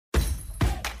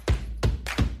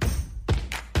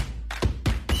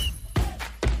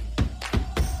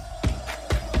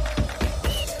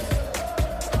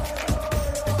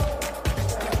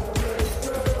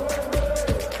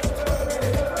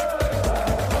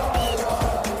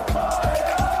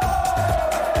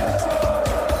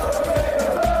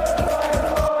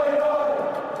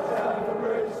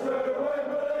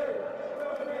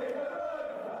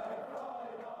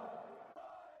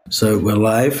So we're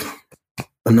live.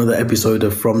 Another episode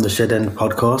of From the Shed End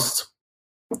podcast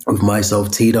with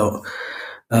myself, T-Dot.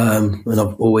 And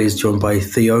I'm always joined by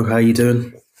Theo. How you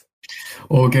doing?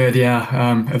 All good,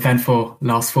 yeah. Eventful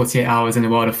last 48 hours in the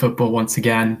world of football once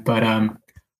again. But I'm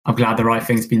glad the right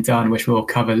thing's been done, which we'll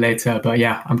cover later. But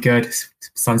yeah, I'm good.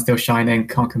 Sun's still shining.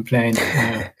 Can't complain.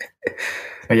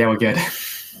 But yeah, we're good.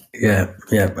 Yeah.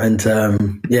 And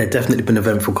definitely been an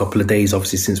eventful couple of days,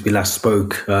 obviously, since we last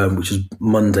spoke, which was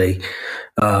Monday,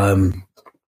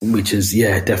 which has,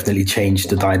 definitely changed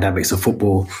the dynamics of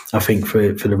football, I think,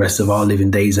 for the rest of our living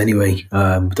days anyway.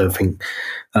 I don't think,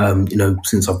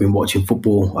 since I've been watching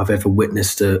football, I've ever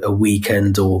witnessed a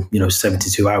weekend or,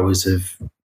 72 hours of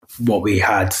what we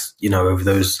had, over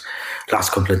those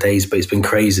last couple of days. But it's been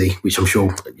crazy, which I'm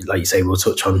sure, like you say, we'll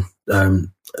touch on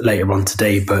later on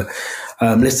today. But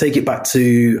let's take it back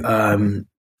to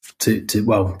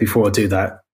before I do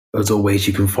that, as always,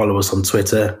 you can follow us on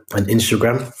Twitter and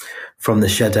Instagram, From the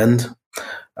Shed End,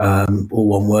 all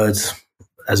one word.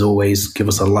 As always, give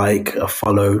us a like, a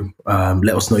follow,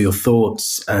 let us know your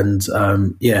thoughts, and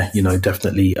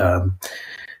definitely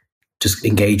just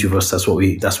engage with us. That's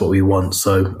what we want.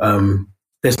 So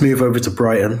let's move over to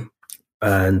Brighton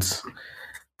and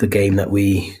the game that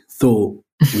we thought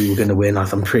we were going to win.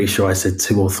 I'm pretty sure I said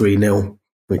 2 or 3-0,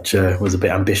 which was a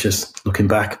bit ambitious looking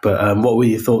back. But what were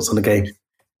your thoughts on the game?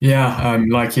 Yeah,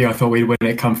 like you, I thought we'd win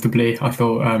it comfortably. I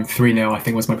thought 3-0, I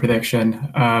think, was my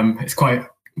prediction. It's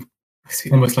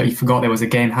almost like you forgot there was a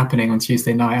game happening on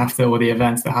Tuesday night after all the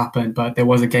events that happened, but there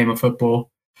was a game of football,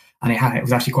 and it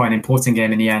was actually quite an important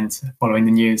game in the end, following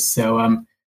the news. So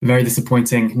very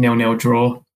disappointing 0-0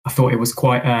 draw. I thought it was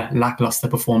quite a lackluster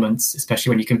performance,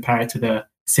 especially when you compare it to the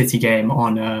City game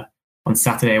on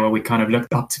Saturday, where we kind of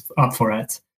looked up for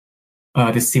it.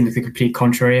 This seemed like the complete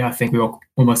contrary. I think we were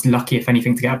almost lucky, if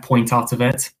anything, to get a point out of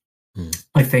it.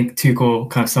 I think Tuchel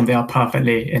kind of summed it up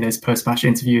perfectly in his post-match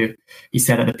interview. He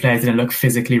said that the players didn't look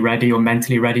physically ready or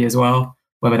mentally ready as well.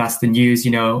 Whether that's the news,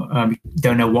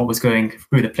 don't know what was going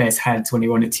through the players' heads when they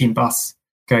were on the team bus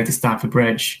going to Stamford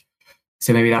Bridge.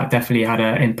 So maybe that definitely had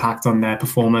an impact on their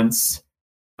performance.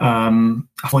 I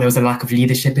thought there was a lack of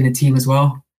leadership in the team as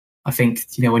well. I think,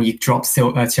 when you drop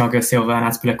Thiago Silva and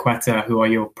Azpilicueta, who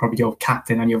are probably your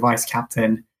captain and your vice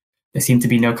captain, there seemed to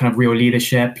be no kind of real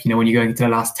leadership. When you're going into the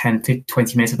last 10 to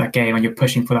 20 minutes of that game and you're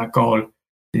pushing for that goal,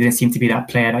 there didn't seem to be that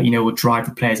player that, would drive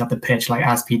the players up the pitch like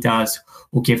Azpi does,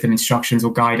 or give them instructions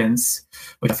or guidance,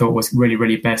 which I thought was really,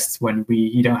 really best when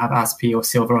you don't have Azpi or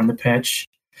Silva on the pitch.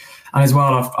 And as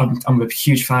well, I'm a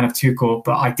huge fan of Tuchel,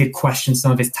 but I did question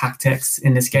some of his tactics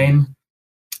in this game.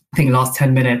 I think the last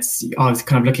 10 minutes, I was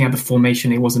kind of looking at the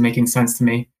formation. It wasn't making sense to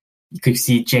me. You could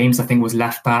see James, I think, was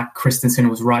left back. Christensen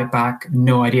was right back.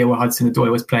 No idea what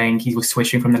Hudson-Odoi was playing. He was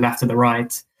switching from the left to the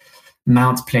right.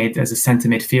 Mount played as a centre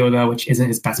midfielder, which isn't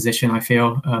his best position, I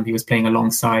feel. He was playing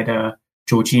alongside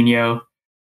Jorginho.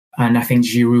 And I think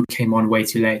Giroud came on way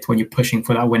too late. When you're pushing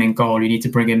for that winning goal, you need to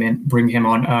bring him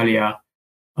on earlier.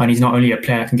 And he's not only a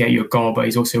player that can get you a goal, but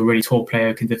he's also a really tall player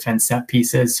who can defend set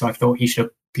pieces. So I thought he should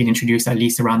have been introduced at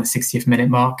least around the 60th minute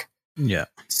mark. Yeah.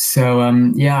 So,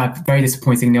 very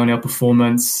disappointing 0-0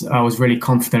 performance. I was really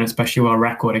confident, especially with our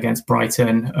record against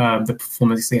Brighton, the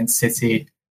performance against City,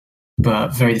 but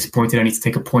very disappointed I need to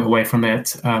take a point away from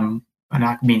it. And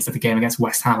that means that the game against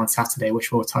West Ham on Saturday,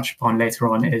 which we'll touch upon later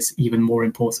on, is even more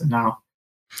important now.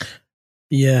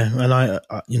 Yeah, and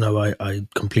I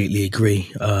completely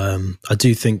agree. I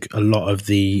do think a lot of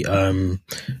the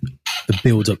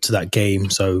build up to that game.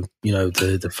 So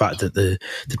the fact that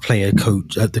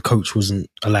the coach wasn't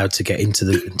allowed to get into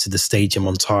the stadium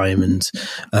on time, and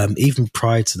even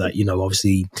prior to that,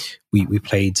 obviously we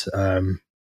played an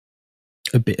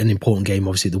important game,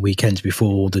 obviously at the weekend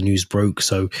before the news broke.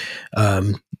 So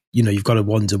you've got to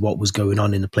wonder what was going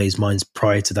on in the players' minds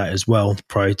prior to that as well,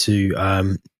 prior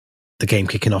to the game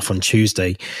kicking off on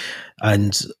Tuesday.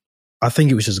 And I think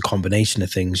it was just a combination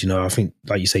of things. I think,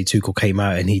 like you say, Tuchel came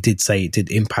out and he did say it did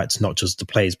impact not just the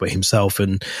players but himself.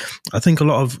 And I think a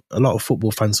lot of football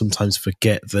fans sometimes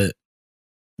forget that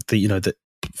that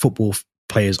football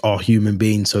players are human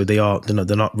beings, so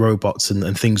they're not robots,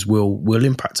 and things will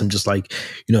impact them. Just like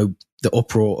the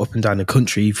uproar up and down the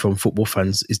country from football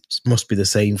fans must be the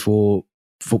same for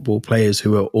football players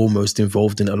who are almost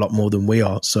involved in it a lot more than we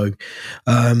are. So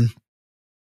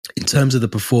in terms of the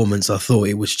performance, I thought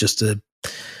it was just I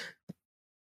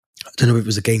don't know if it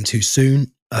was a game too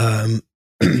soon.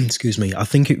 Excuse me. I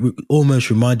think it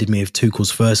almost reminded me of Tuchel's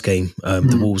first game,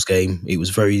 the Wolves game. It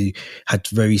was had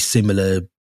very similar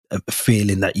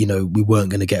feeling that, we weren't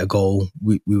going to get a goal.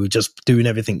 We were just doing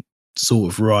everything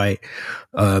sort of right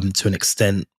to an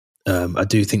extent. I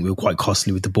do think we were quite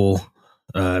costly with the ball.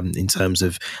 In terms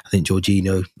of, I think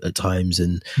Jorginho at times,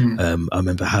 and I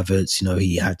remember Havertz.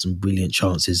 He had some brilliant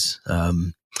chances. There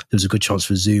was a good chance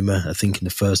for Zuma. I think in the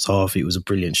first half, it was a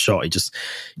brilliant shot. It just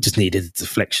needed a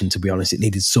deflection. To be honest, it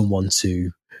needed someone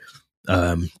to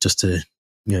just to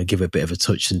give it a bit of a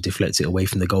touch and deflect it away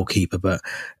from the goalkeeper. But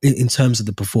in terms of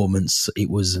the performance, it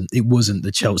wasn't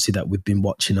the Chelsea that we've been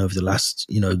watching over the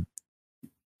last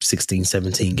 16,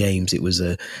 17 games. It was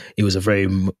a very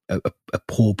a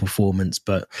poor performance.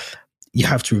 But you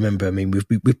have to remember, I mean,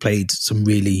 we've played some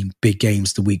really big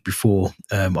games the week before.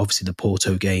 Obviously the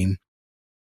Porto game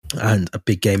and a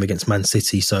big game against Man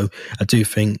City. So I do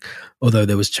think, although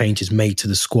there was changes made to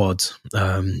the squad,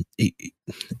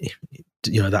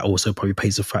 that also probably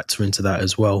plays a factor into that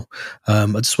as well. I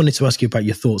just wanted to ask you about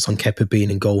your thoughts on Kepa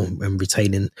being in goal and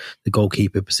retaining the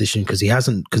goalkeeper position, because he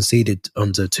hasn't conceded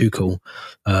under Tuchel.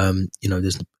 I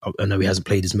know he hasn't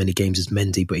played as many games as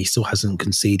Mendy, but he still hasn't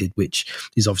conceded, which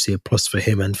is obviously a plus for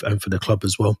him and for the club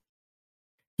as well.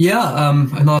 Yeah,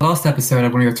 in our last episode,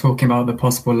 when we were talking about the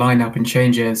possible lineup and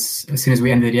changes, as soon as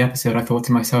we ended the episode, I thought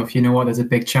to myself, you know what, there's a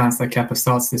big chance that Kepa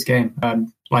starts this game,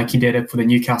 like he did it for the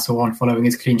Newcastle one, following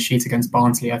his clean sheet against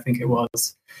Barnsley, I think it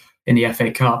was, in the FA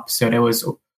Cup. So there was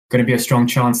going to be a strong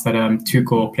chance that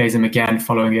Tuchel plays him again,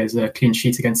 following his clean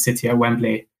sheet against City at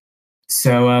Wembley.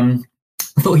 So I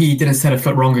thought he didn't set a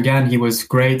foot wrong again. He was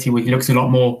great. He looks a lot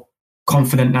more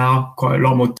confident now, quite a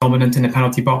lot more dominant in the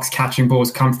penalty box, catching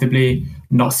balls comfortably,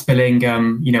 not spilling,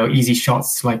 easy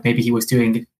shots like maybe he was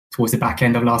doing towards the back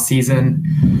end of last season.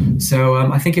 So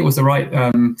I think it was the right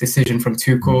decision from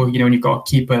Tuchel. When you've got a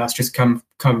keeper that's just come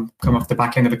off the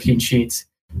back end of a clean sheet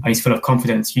and he's full of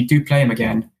confidence, you do play him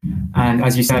again. And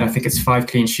as you said, I think it's 5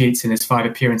 clean sheets in his 5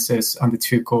 appearances under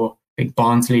Tuchel. I think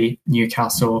Barnsley,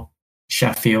 Newcastle,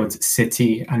 Sheffield,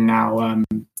 City, and now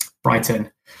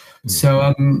Brighton.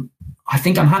 So I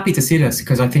think I'm happy to see this,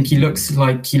 because I think he looks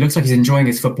like he's enjoying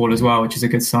his football as well, which is a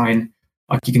good sign.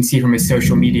 Like you can see from his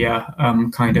social media,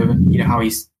 how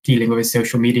he's dealing with his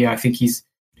social media. I think there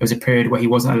was a period where he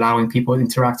wasn't allowing people to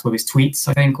interact with his tweets,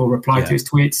 I think, or reply to his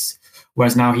tweets,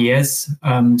 whereas now he is.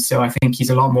 So I think he's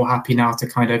a lot more happy now to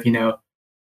kind of,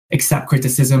 accept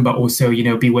criticism, but also,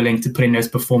 be willing to put in those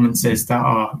performances that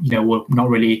are, will not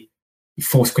really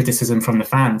force criticism from the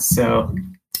fans. So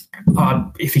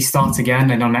if he starts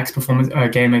again in our next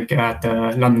game at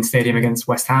the London Stadium against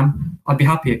West Ham, I'd be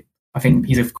happy. I think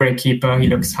he's a great keeper. He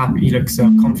looks happy. He looks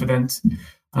confident.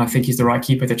 And I think he's the right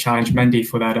keeper to challenge Mendy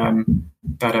for that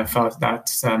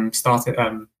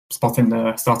spot in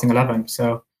the starting 11.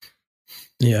 So,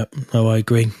 yeah, I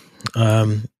agree.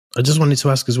 I just wanted to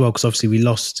ask as well, because obviously we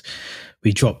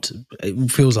dropped.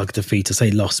 It feels like a defeat to say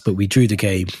lost, but we drew the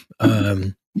game.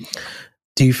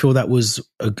 Do you feel that was,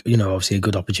 obviously a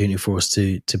good opportunity for us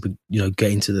to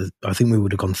get into the? I think we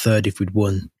would have gone third if we'd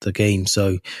won the game.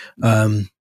 So,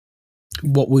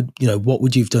 what would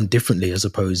you have done differently, I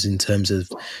suppose, in terms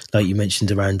of, like you mentioned,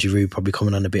 around Giroud probably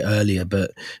coming on a bit earlier,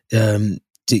 but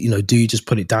do you just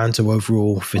put it down to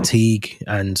overall fatigue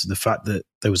and the fact that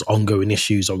there was ongoing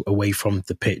issues away from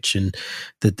the pitch and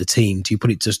the team? Do you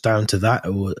put it just down to that,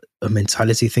 or a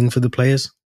mentality thing for the players?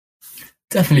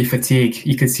 Definitely fatigue.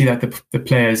 You could see that the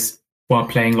players weren't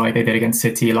playing like they did against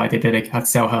City, like they did at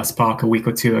Selhurst Park a week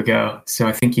or two ago. So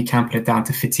I think you can put it down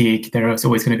to fatigue. There is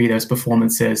always going to be those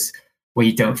performances where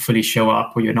you don't fully show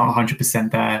up, where you're not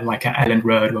 100% there, like at Elland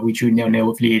Road, where we drew 0-0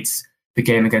 with Leeds, the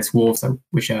game against Wolves,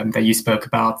 that you spoke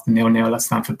about, the 0-0 at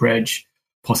Stamford Bridge,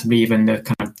 possibly even the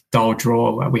kind of dull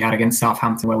draw we had against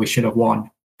Southampton where we should have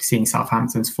won, seeing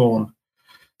Southampton's form.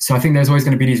 So I think there's always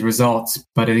going to be these results.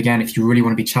 But again, if you really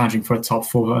want to be challenging for a top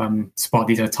 4 spot,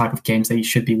 these are the type of games that you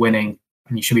should be winning,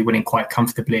 and you should be winning quite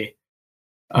comfortably.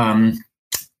 I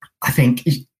think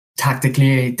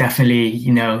tactically, definitely,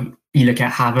 you look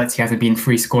at Havertz, he hasn't been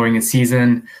free scoring this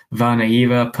season. Werner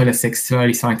either. Pulisic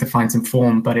slowly starting to find some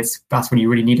form, but that's when you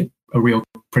really need a real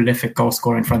prolific goal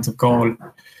scorer in front of goal.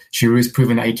 Giroud's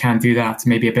proven that he can do that,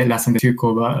 maybe a bit less under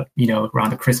Tuchel, but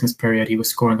around the Christmas period, he was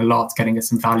scoring a lot, getting us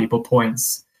some valuable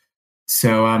points.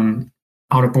 So I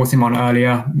would have brought him on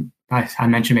earlier. I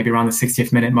mentioned maybe around the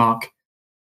 60th minute mark.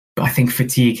 But I think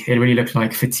fatigue, it really looked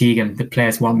like fatigue, and the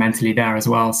players weren't mentally there as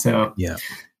well. So yeah,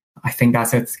 I think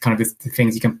that's kind of the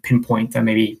things you can pinpoint that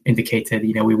maybe indicated,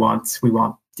 we want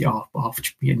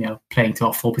playing to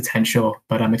our full potential.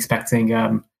 But I'm expecting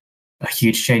a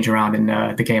huge change around in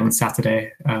the game on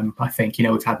Saturday. I think,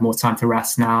 we've had more time to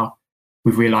rest now.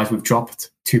 We've realised we've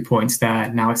dropped 2 points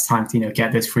there. Now it's time to,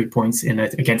 get those 3 points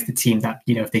against the team that,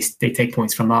 if they take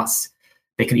points from us,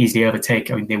 they can easily overtake.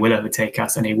 I mean, they will overtake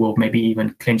us, and they will maybe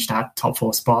even clinch that top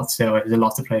 4 spot. So there's a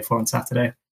lot to play for on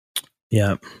Saturday.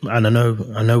 Yeah, and I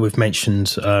know we've mentioned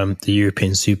the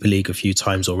European Super League a few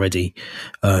times already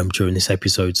during this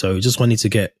episode. So just wanted to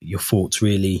get your thoughts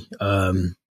really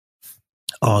on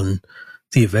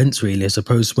the events. Really, I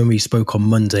suppose when we spoke on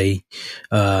Monday,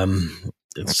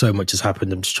 so much has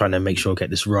happened. I'm just trying to make sure I get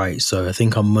this right. So I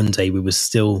think on Monday we were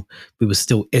still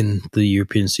in the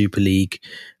European Super League.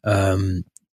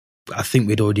 I think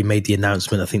we'd already made the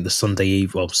announcement. I think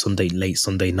the late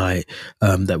Sunday night,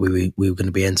 that we were going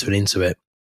to be entering into it.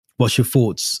 What's your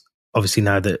thoughts? Obviously,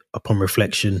 now that upon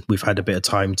reflection, we've had a bit of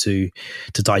time to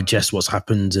digest what's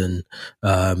happened, and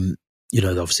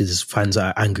obviously there's fans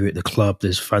that are angry at the club.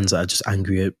 There's fans that are just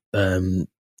angry at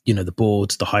the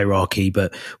boards, the hierarchy.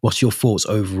 But what's your thoughts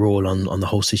overall on the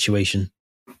whole situation?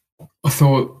 I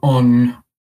thought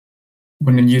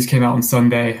when the news came out on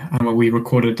Sunday and when we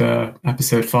recorded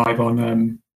episode 5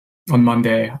 on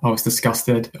Monday, I was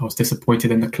disgusted. I was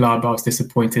disappointed in the club. I was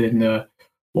disappointed in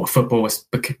what football was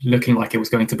looking like it was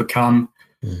going to become.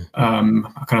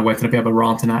 I kind of went on a bit of a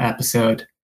rant in that episode.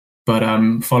 But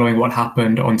following what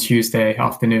happened on Tuesday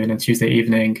afternoon and Tuesday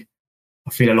evening, I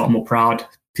feel a lot more proud,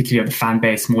 particularly of the fan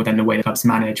base, more than the way the club's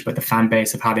managed, but the fan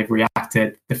base of how they've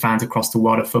reacted, the fans across the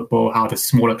world of football, how the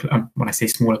smaller, when I say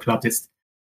smaller clubs, it's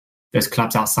those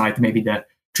clubs outside maybe the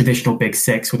traditional big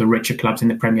six or the richer clubs in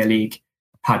the Premier League,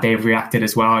 how they've reacted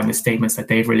as well and the statements that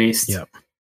they've released. Yeah.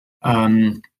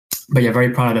 But yeah,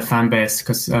 very proud of the fan base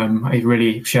because it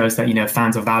really shows that,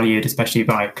 fans are valued, especially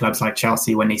by clubs like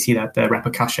Chelsea when they see that the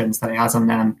repercussions that it has on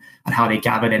them and how they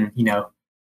gathered in,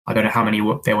 I don't know how many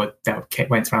that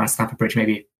went around Stamford Bridge,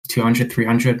 maybe 200,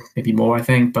 300, maybe more, I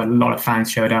think. But a lot of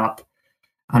fans showed up.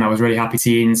 And I was really happy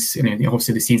scenes,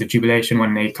 obviously the scenes of jubilation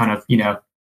when they kind of,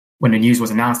 when the news was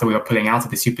announced that we were pulling out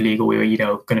of the Super League or we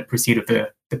were, going to proceed with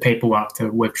the paperwork to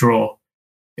withdraw.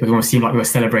 It almost seemed like we were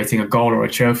celebrating a goal or a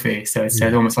trophy. So it's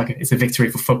almost like it's a victory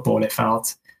for football, it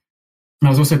felt. And I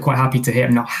was also quite happy to hear,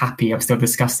 I'm not happy, I'm still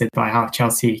disgusted by how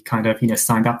Chelsea kind of,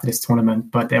 signed up for this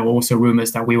tournament. But there were also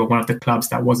rumours that we were one of the clubs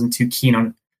that wasn't too keen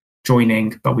on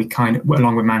joining, but we kind of,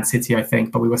 along with Man City, I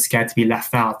think, but we were scared to be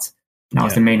left out. And that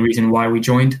was the main reason why we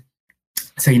joined.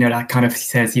 So, that kind of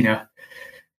says,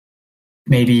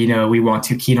 maybe, we weren't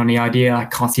too keen on the idea. I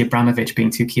can't see Abramovich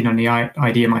being too keen on the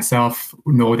idea myself,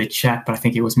 nor did Chet, but I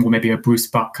think it was more maybe a Bruce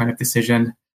Buck kind of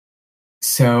decision.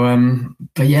 So,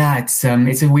 but yeah, it's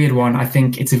a weird one. I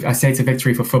think I say it's a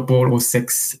victory for football. All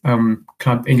 6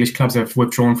 English clubs have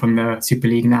withdrawn from the Super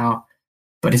League now,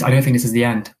 but I don't think this is the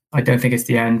end. I don't think it's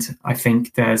the end. I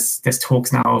think there's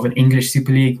talks now of an English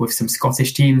Super League with some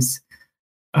Scottish teams.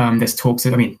 There's talks,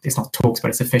 it's not talks, but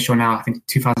it's official now. I think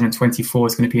 2024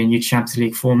 is going to be a new Champions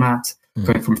League format,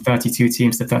 going from 32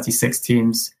 teams to 36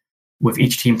 teams, with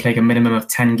each team playing a minimum of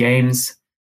 10 games.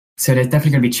 So there's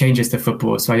definitely going to be changes to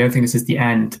football. So I don't think this is the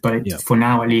end, but for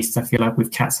now, at least, I feel like we've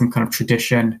kept some kind of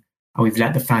tradition and we've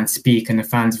let the fans speak, and the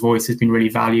fans' voice has been really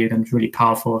valued and really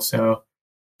powerful. So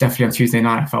definitely on Tuesday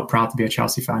night, I felt proud to be a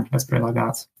Chelsea fan. Let's put it like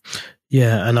that.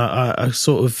 Yeah, and I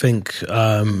sort of think,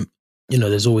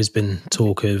 there's always been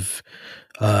talk of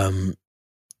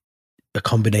a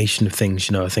combination of things.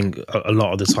 I think a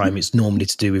lot of the time it's normally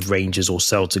to do with Rangers or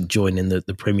Celtic joining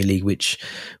the Premier League, which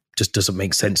just doesn't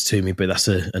make sense to me, but that's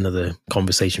another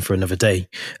conversation for another day.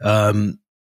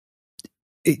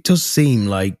 It does seem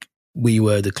like we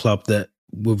were the club that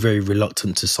were very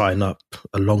reluctant to sign up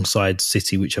alongside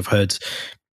City, which I've heard,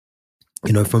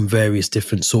 from various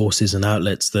different sources and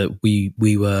outlets, that we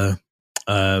were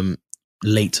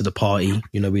late to the party.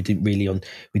 We didn't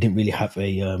really have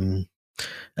a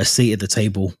seat at the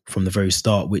table from the very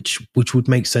start, which would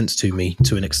make sense to me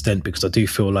to an extent, because I do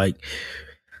feel like,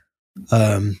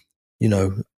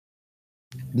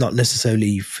 not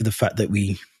necessarily for the fact that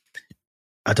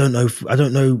I don't know.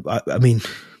 I mean,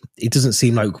 it doesn't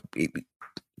seem like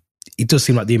it does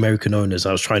seem like the American owners.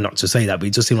 I was trying not to say that, but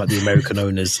it does seem like the American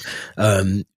owners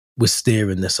were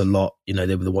steering this a lot.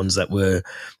 They were the ones that were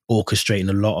orchestrating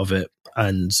a lot of it.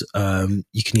 And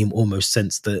you can even almost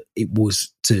sense that it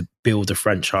was to build a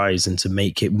franchise and to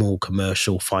make it more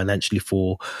commercial financially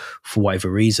for whatever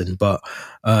reason. But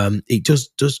it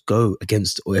just does go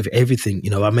against everything.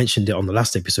 I mentioned it on the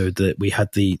last episode that we had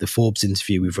the Forbes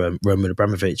interview with Roman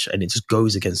Abramovich, and it just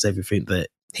goes against everything that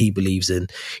he believes in.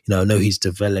 I know he's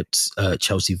developed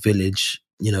Chelsea Village,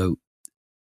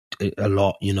 a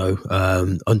lot,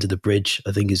 Under the Bridge,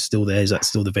 I think, is still there. Is that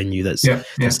still the venue that's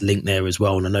linked there as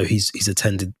well? And I know he's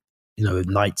attended,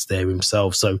 nights there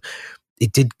himself. So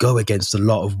it did go against a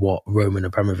lot of what Roman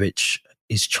Abramovich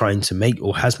is trying to make,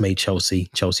 or has made Chelsea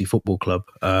Football Club.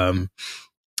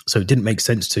 So it didn't make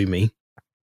sense to me.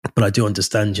 But I do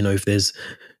understand, if there's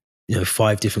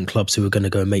 5 different clubs who are going to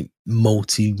go and make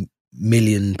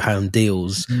multi-million-pound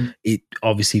deals, it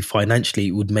obviously financially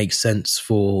it would make sense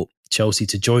for Chelsea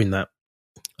to join that.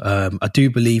 I do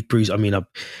believe Bruce. I mean, I've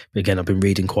been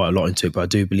reading quite a lot into it, but I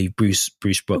do believe Bruce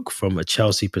Brook, from a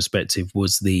Chelsea perspective,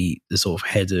 was the sort of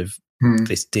head of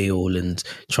this deal and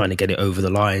trying to get it over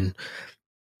the line.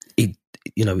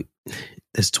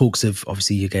 There's talks of,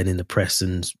 obviously, again in the press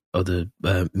and other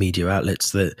media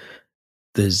outlets, that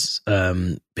there's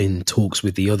been talks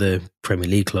with the other Premier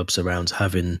League clubs around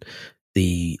having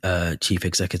the chief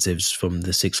executives from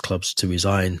the 6 clubs to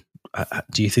resign.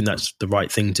 Do you think that's the right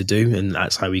thing to do, and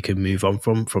that's how we can move on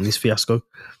from this fiasco?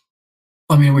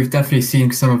 I mean, we've definitely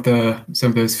seen some of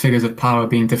those figures of power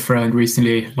being dethroned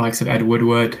recently, likes of Ed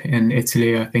Woodward in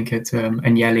Italy. I think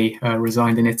Agnelli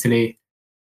resigned in Italy.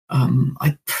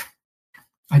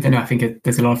 I don't know. I think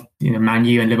there's a lot of, Man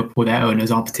U and Liverpool, their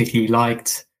owners aren't particularly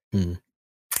liked.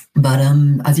 But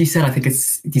as you said, I think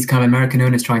it's these kind of American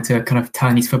owners trying to kind of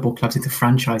turn these football clubs into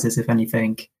franchises, if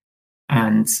anything.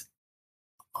 And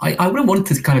I wouldn't want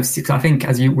to kind of, I think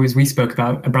as we spoke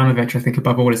about, Abramovich, I think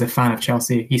above all is a fan of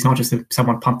Chelsea. He's not just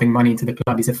someone pumping money into the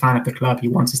club. He's a fan of the club. He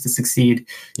wants us to succeed.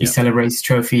 He celebrates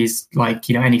trophies like,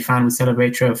 any fan would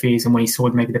celebrate trophies. And when he saw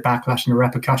maybe the backlash and the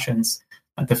repercussions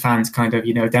that the fans kind of,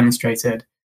 demonstrated,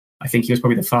 I think he was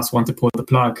probably the first one to pull the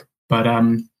plug. But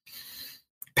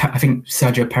I think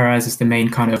Sergio Perez is the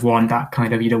main kind of one that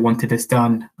kind of, wanted this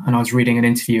done. And I was reading an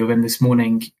interview of him this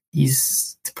morning.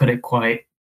 He's, to put it quite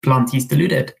blunt, he's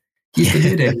deluded. He's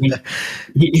deluded.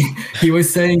 He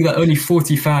was saying that only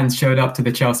 40 fans showed up to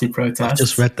the Chelsea protest. I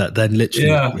just read that then,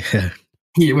 literally. Yeah.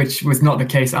 Which was not the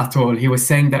case at all. He was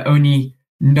saying that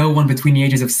no one between the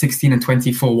ages of 16 and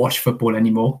 24 watch football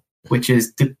anymore, which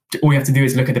is all you have to do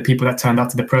is look at the people that turned up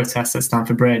to the protests at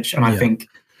Stamford Bridge. And I think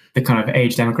the kind of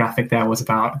age demographic there was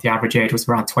the average age was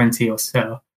around 20 or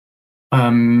so.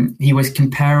 He was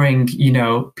comparing,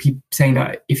 saying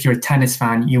that if you're a tennis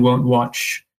fan, you won't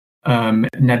watch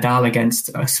Nadal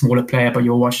against a smaller player, but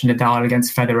you'll watch Nadal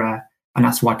against Federer. And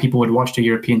that's why people would watch the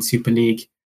European Super League.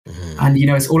 And,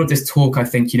 it's all of this talk, I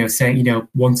think, saying,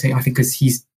 wanting, I think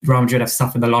because Real Madrid have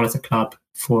suffered a lot as a club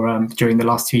for during the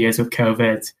last 2 years of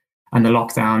COVID and the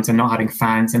lockdowns and not having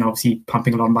fans and obviously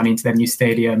pumping a lot of money into their new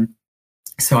stadium.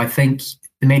 So I think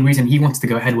the main reason he wanted to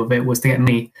go ahead with it was to get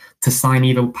me to sign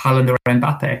either Haaland or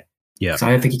Mbappe. Yeah. So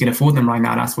I don't think he can afford them right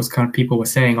now. That's what kind of people were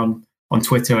saying on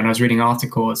Twitter, and I was reading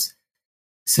articles.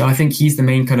 So I think he's the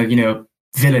main kind of,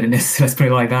 villain in this, let's put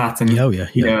it like that. And,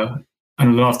 and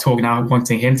a lot of talk now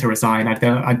wanting him to resign. I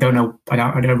don't know. I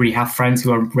don't really have friends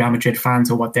who are Real Madrid fans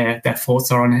or what their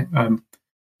thoughts are on it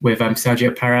with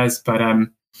Sergio Perez. But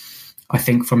I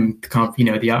think from the kind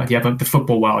of, the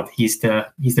football world, he's the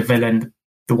villain,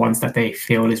 the ones that they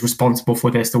feel is responsible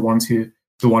for this, the one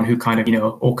who kind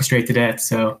of, orchestrated it.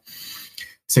 So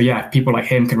yeah, if people like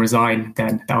him can resign,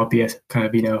 then that would be a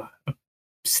kind of,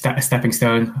 a stepping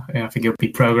stone. I think it would be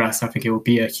progress. I think it would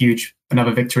be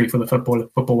another victory for the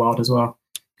football world as well.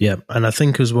 Yeah, and I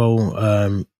think as well,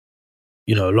 a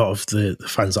lot of the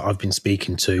fans that I've been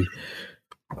speaking to,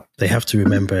 they have to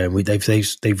remember, and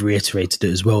they've reiterated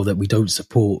it as well, that we don't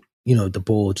support, the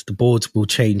board. The board will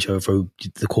change over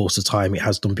the course of time. It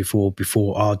has done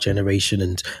before our generation,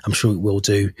 and I'm sure it will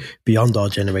do beyond our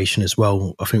generation as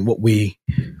well. I think what we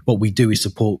do is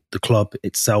support the club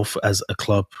itself as a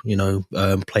club.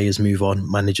 Players move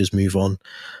on, managers move on,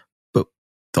 but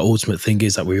the ultimate thing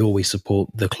is that we always support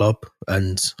the club.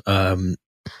 And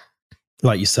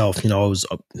like yourself, I was,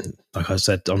 like I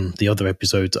said on the other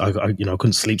episode, I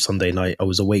couldn't sleep Sunday night. I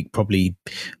was awake probably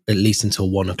at least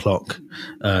until 1 o'clock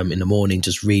in the morning,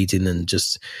 just reading and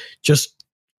just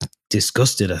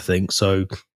disgusted, I think. So,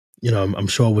 I'm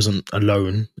sure I wasn't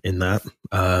alone in that.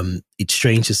 It's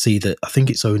strange to see that. I think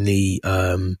it's only,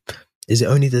 is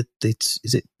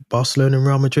it Barcelona and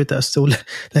Real Madrid that are still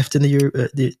left in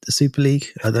the Super League?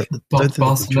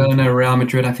 Barcelona, Real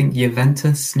Madrid, I think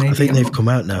Juventus maybe. I think they've come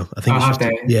out now. I think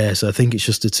so I think it's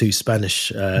just the two Spanish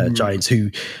giants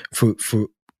who, for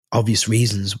obvious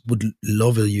reasons, would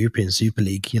love a European Super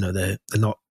League. They're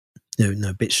not,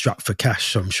 a bit strapped for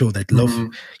cash. So I'm sure they'd love,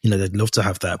 they'd love to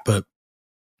have that. But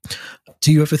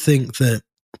do you ever think that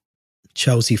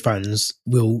Chelsea fans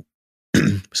will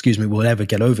ever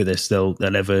get over this? There'll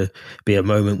ever be a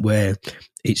moment where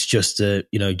it's just do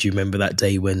you remember that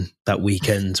day that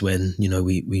weekend when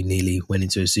we nearly went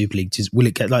into a Super League? Will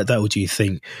it get like that, or do you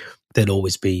think there'll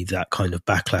always be that kind of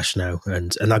backlash now?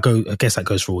 And I guess that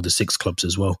goes for all the 6 clubs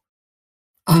as well.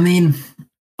 I mean,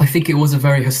 I think it was a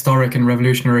very historic and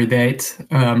revolutionary date.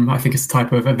 I think it's the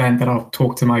type of event that I'll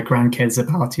talk to my grandkids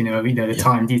about.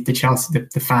 Time the Chelsea,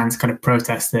 the fans kind of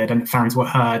protested and the fans were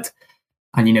heard,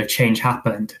 and change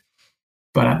happened.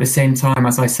 But at the same time,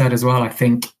 as I said as well, I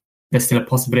think there's still a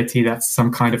possibility that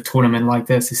some kind of tournament like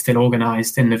this is still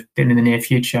organised in the near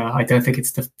future. I don't think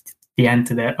it's the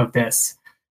end of this.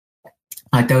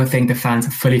 I don't think the fans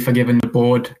have fully forgiven the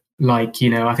board. Like,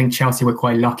 I think Chelsea were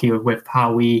quite lucky with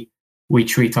how we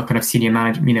treat our kind of senior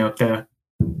management,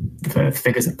 the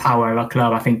figures of power of our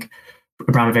club. I think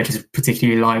Abramovich has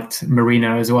particularly liked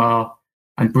Mourinho as well,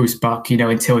 and Bruce Buck.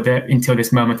 Until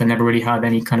this moment, I never really heard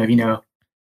any kind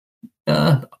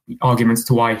of arguments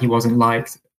to why he wasn't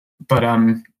liked. But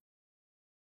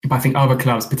I think other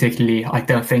clubs, particularly, I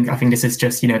think this is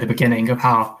just the beginning of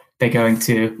how they're going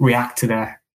to react to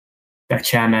their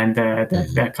chairman, their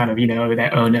kind of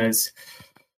their owners.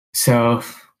 So,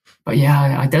 but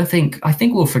yeah, I think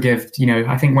we'll forgive.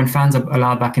 I think when fans are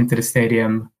allowed back into the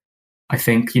stadium, I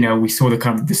think we saw the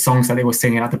kind of the songs that they were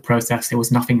singing at the protest. It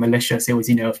was nothing malicious. It was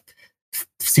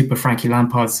super Frankie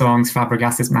Lampard songs,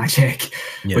 Fabregas's Magic,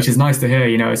 which is nice to hear.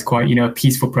 It's quite a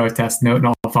peaceful protest,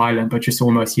 not violent, but just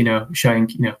almost showing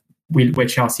we're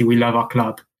Chelsea, we love our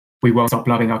club, we won't stop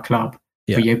loving our club.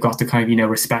 Yeah. But you've got to kind of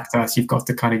respect us. You've got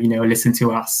to kind of listen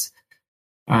to us.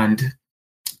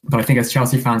 But I think as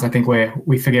Chelsea fans, I think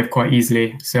we forgive quite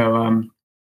easily. So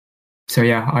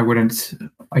yeah, I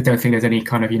don't think there's any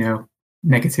kind of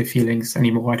negative feelings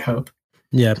anymore, I'd hope.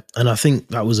 Yeah, and I think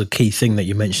that was a key thing that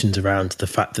you mentioned around the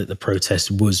fact that the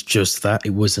protest was just that.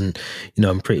 It wasn't,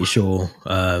 I'm pretty sure,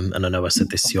 and I know I said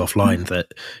this to you offline, that,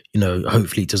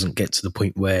 hopefully it doesn't get to the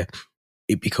point where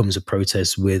it becomes a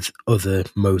protest with other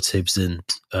motives and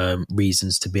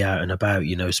reasons to be out and about,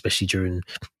 especially during,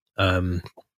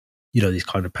 these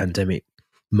kind of pandemic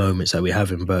moments that we're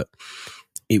having. But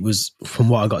it was, from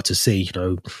what I got to see,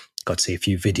 got to see a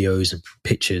few videos and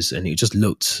pictures, and it just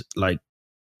looked like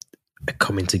a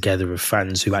coming together of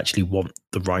fans who actually want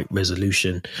the right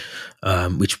resolution,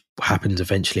 which happened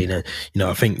eventually. And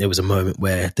I think there was a moment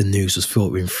where the news was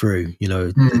filtering through,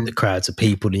 the crowds of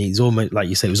people, and it's almost like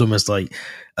you say, it was almost like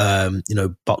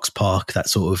Box Park, that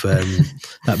sort of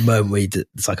that moment where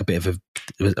it's like a bit of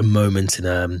a moment in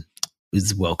it was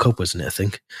the World Cup, wasn't it? I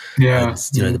think. Yeah.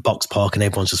 And, the Box Park, and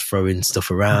everyone's just throwing stuff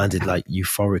around in like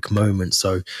euphoric moments.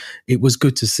 So it was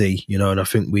good to see, and I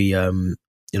think we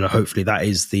hopefully that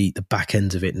is the back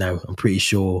end of it now. I'm pretty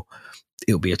sure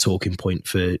it'll be a talking point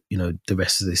for, the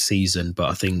rest of this season. But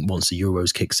I think once the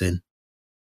Euros kicks in,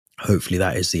 hopefully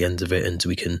that is the end of it, and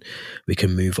we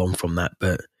can move on from that.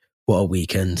 But what a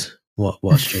weekend. What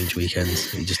a strange weekend.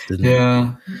 It just didn't.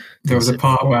 Yeah. There was a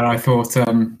part where I thought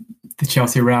the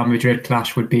Chelsea-Real Madrid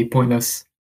clash would be pointless.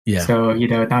 Yeah. So,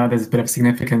 now there's a bit of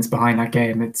significance behind that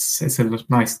game. It's a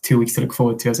nice 2 weeks to look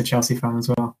forward to as a Chelsea fan as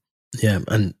well. Yeah,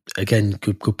 and again,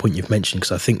 good point you've mentioned,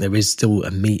 because I think there is still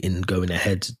a meeting going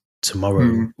ahead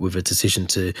tomorrow with a decision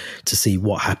to see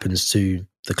what happens to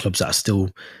the clubs that are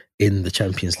still in the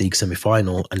Champions League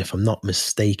semi-final. And if I'm not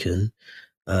mistaken,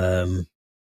 bar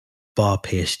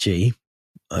PSG,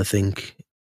 I think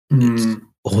it's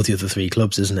all the other three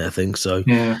clubs, isn't it? I think so.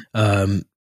 Yeah.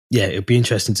 It'd be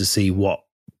interesting to see what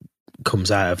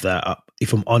comes out of that.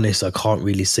 If I'm honest, I can't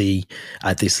really see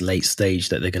at this late stage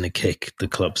that they're going to kick the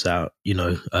clubs out,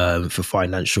 for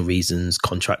financial reasons,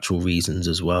 contractual reasons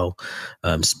as well,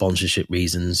 sponsorship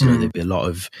reasons. There'd be a lot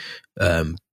of,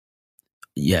 I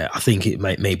think it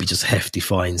may be just hefty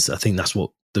fines. I think that's what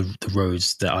the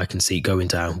roads that I can see going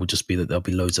down will just be, that there'll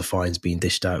be loads of fines being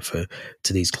dished out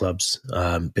to these clubs.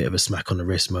 Bit of a smack on the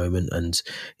wrist moment, and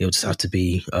it'll just have to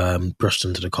be brushed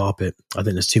under the carpet. I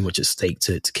think there's too much at stake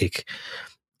to kick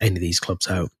any of these clubs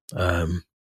out.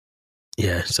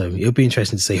 So it'll be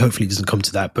interesting to see. Hopefully it doesn't come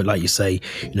to that, but like you say,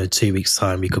 2 weeks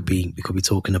time we could be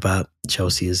talking about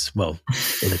Chelsea as well.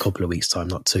 In a couple of weeks time,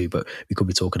 not two, but we could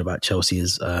be talking about Chelsea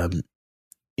as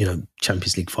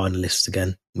Champions League finalists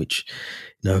again, which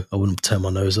I wouldn't turn my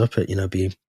nose up at. Be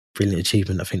a brilliant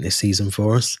achievement, I think, this season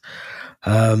for us.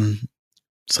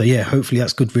 Hopefully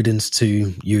that's good riddance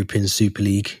to European Super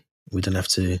League. We don't have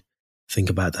to think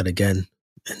about that again.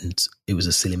 And it was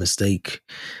a silly mistake,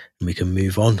 and we can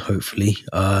move on, hopefully.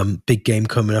 Big game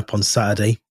coming up on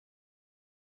Saturday.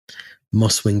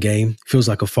 Must-win game. Feels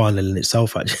like a final in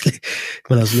itself, actually.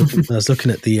 when I was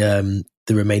looking at the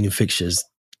remaining fixtures,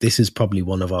 this is probably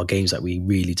one of our games that we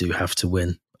really do have to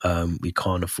win. We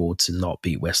can't afford to not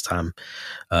beat West Ham.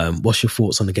 What's your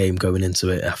thoughts on the game going into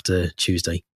it after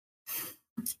Tuesday?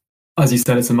 As you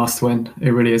said, it's a must-win.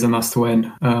 It really is a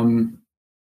must-win.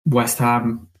 West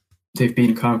Ham, they've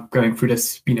been kind of going through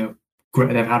this, they've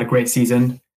had a great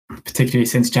season, particularly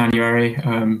since January.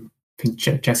 I think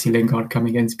Jesse Lingard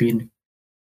coming in has been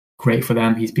great for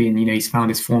them. He's been, he's found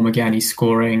his form again. He's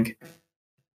scoring.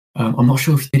 I'm not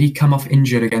sure did he come off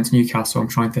injured against Newcastle. I'm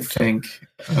trying to think.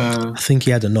 I think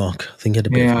he had a knock. I think he had a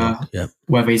bit of a knock. Yeah.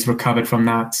 Whether he's recovered from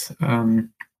that.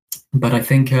 But I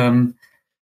think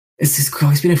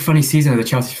it's been a funny season as a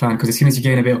Chelsea fan, because as soon as you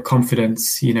gain a bit of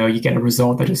confidence, you get a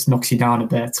result that just knocks you down a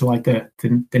bit, like the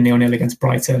 0-0 against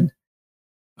Brighton,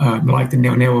 like the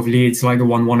 0-0 of Leeds, like the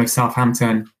 1-1 of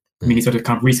Southampton. I mean, these are the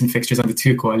kind of recent fixtures under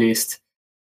Tuchel, at least.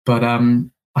 But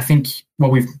I think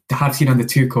what we have seen under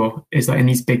Tuchel is that in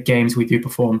these big games we do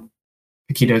perform.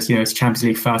 Like he does, his Champions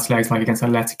League first legs, like against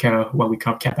Atletico, where we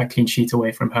kept that clean sheet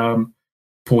away from home.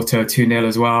 Porto 2-0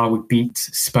 as well. We beat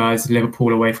Spurs,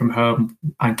 Liverpool away from home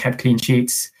and kept clean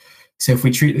sheets. So if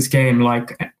we treat this game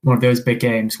like one of those big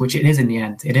games, which it is in the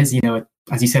end, it is,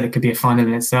 as you said, it could be a final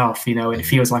in itself, it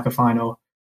feels like a final.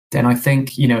 Then I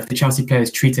think, if the Chelsea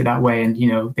players treat it that way and,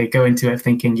 they go into it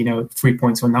thinking, 3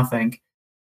 points or nothing,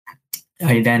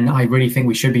 then I really think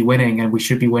we should be winning, and we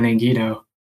should be winning,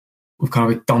 with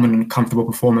kind of a dominant, comfortable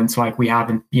performance like we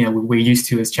have, and, we're used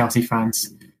to as Chelsea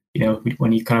fans.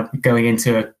 When you kind of going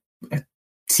into a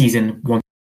season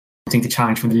wanting to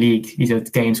challenge for the league, these are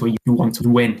the games where you want to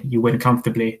win. You win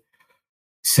comfortably.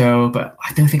 So, but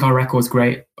I don't think our record's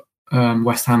great.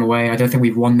 West Ham away, I don't think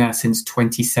we've won there since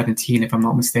 2017, if I'm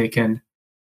not mistaken.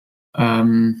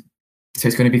 So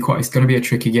it's going to be a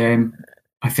tricky game.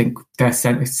 I think their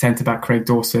centre back Craig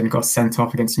Dawson got sent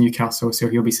off against Newcastle, so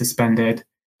he'll be suspended.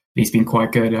 He's been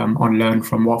quite good on loan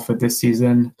from Watford this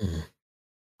season.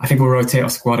 I think we'll rotate our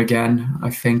squad again. I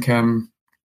think as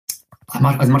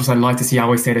much as I'd like to see, I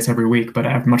always say this every week, but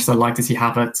as much as I'd like to see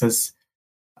Havertz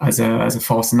as a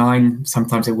false nine,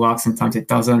 sometimes it works, sometimes it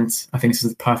doesn't. I think this is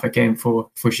the perfect game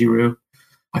for Giroud.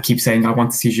 I keep saying I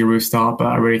want to see Giroud start, but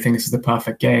I really think this is the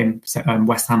perfect game.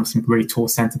 West Ham have some really tall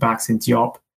centre-backs in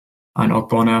Diop and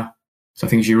Ogbonna. So I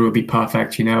think Giroud would be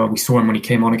perfect. We saw him when he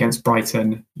came on against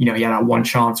Brighton. He had that one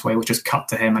chance where it was just cut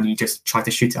to him and he just tried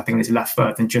to shoot it, I think, on his left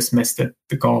foot and just missed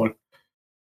the goal.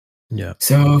 Yeah.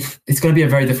 So it's going to be a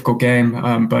very difficult game.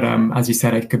 But as you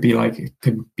said, it could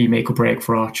be make or break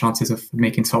for our chances of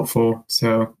making top four.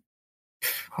 So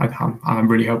I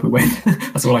really hope we win.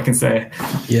 That's all I can say.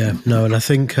 Yeah, no, and I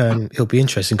think it'll be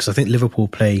interesting because I think Liverpool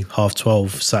play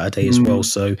 12:30 Saturday as well.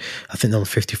 So I think they're on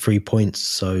 53 points.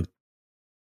 So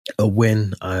a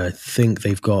win, I think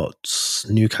they've got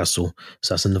Newcastle,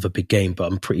 so that's another big game, but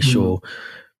I'm pretty sure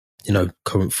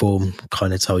current form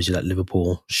kind of tells you that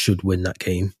Liverpool should win that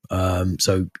game.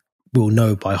 So we'll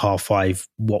know by 5:30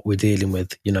 what we're dealing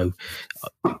with.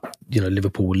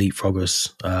 Liverpool will leapfrog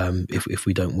us if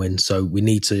we don't win. So we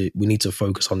need to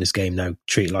focus on this game now,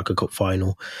 treat it like a cup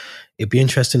final. It'd be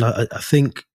interesting. I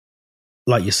think,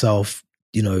 like yourself,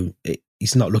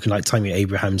 it's not looking like Tammy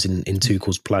Abraham's in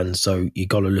Tuchel's plans. So you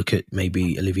got to look at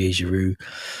maybe Olivier Giroud.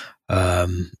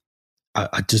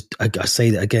 I say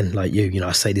that again, like you,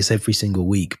 I say this every single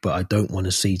week, but I don't want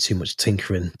to see too much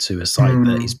tinkering to a side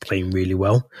that is playing really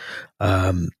well.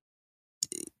 I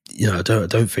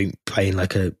don't think playing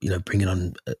like bringing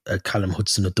on a Callum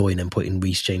Hudson-Odoi and then putting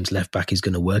Reece James left back is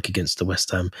going to work against the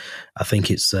West Ham. I think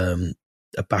it's a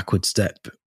backward step.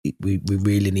 We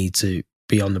really need to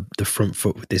be on the front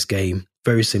foot with this game.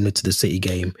 Very similar to the City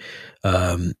game.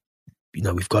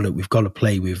 We've got to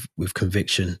play with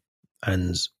conviction,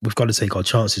 and we've got to take our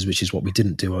chances, which is what we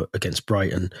didn't do against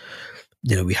Brighton.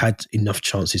 We had enough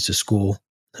chances to score.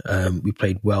 We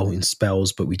played well in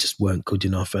spells, but we just weren't good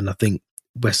enough. And I think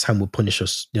West Ham will punish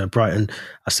us. Brighton,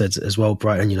 I said as well,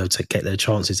 Brighton, to get their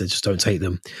chances, they just don't take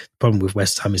them. The problem with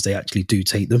West Ham is they actually do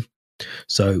take them.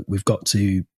 So we've got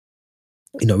to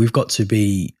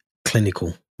be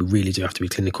clinical. We really do have to be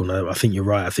clinical. Now, I think you're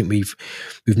right. I think we've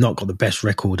not got the best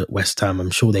record at West Ham.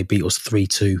 I'm sure they beat us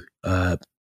 3-2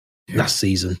 last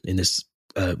season in this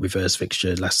reverse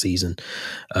fixture last season.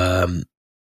 I'm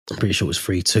pretty sure it was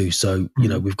 3-2. So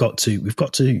we've got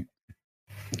to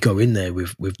go in there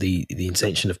with the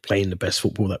intention of playing the best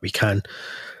football that we can.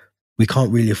 We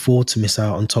can't really afford to miss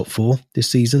out on top four this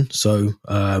season. So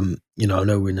I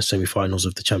know we're in the semi-finals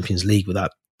of the Champions League, but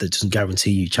that doesn't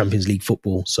guarantee you Champions League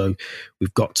football. So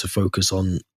we've got to focus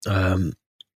on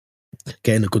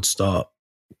getting a good start,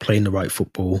 playing the right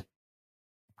football.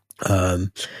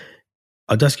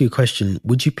 I'd ask you a question.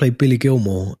 Would you play Billy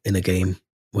Gilmour in a game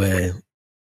where,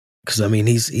 because I mean,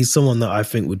 he's someone that I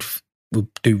think would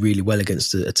do really well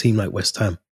against a team like West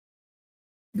Ham?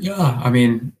 Yeah, I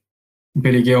mean,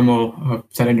 Billy Gilmour, I've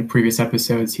said in the previous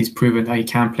episodes, he's proven that he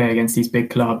can play against these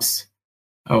big clubs.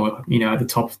 At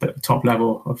the top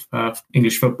level of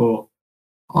English football.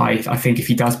 I think if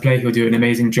he does play, he'll do an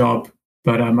amazing job.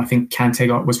 But I think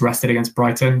Kante was rested against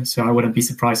Brighton, so I wouldn't be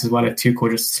surprised as well if Tuchel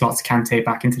just slots Kante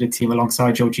back into the team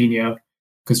alongside Jorginho,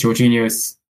 because Jorginho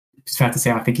is it's fair to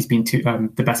say I think he's been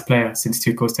the best player since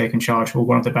Tuchel's taken charge, or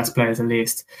one of the best players at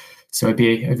least. So it'd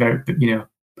be a very,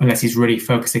 unless he's really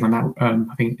focusing on that.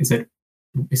 I think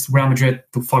it's Real Madrid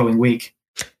the following week.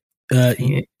 I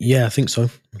think so.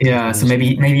 So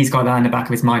maybe he's got that in the back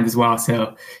of his mind as well.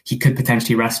 So he could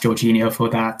potentially rest Jorginho for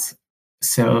that.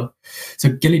 So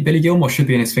Billy Gilmour should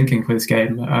be in his thinking for this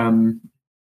game.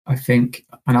 I think,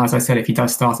 and as I said, if he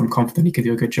does start, I'm confident he could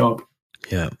do a good job.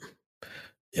 Yeah.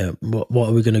 What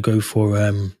are we going to go for?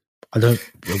 What are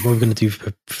we going to do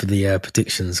for the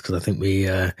predictions? Because I think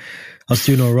I was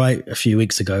doing all right a few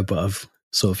weeks ago, but I've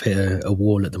sort of hit a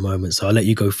wall at the moment. So I'll let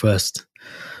you go first.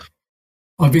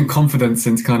 I've been confident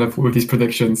since kind of with these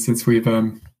predictions since we've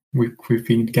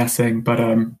been guessing, but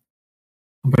I'm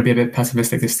going to be a bit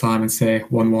pessimistic this time and say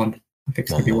 1-1. I think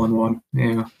it's going to be 1-1.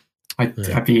 Yeah.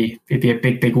 It'd be a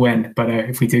big win, but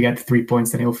if we do get the 3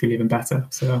 points, then it'll feel even better.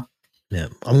 So yeah,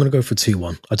 I'm going to go for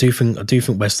 2-1. I do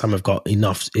think West Ham have got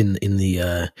enough in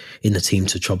the team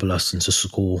to trouble us and to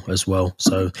score as well.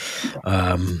 So,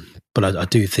 but I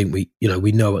do think we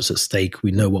know what's at stake.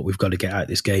 We know what we've got to get out of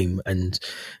this game, and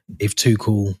if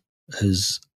Tuchel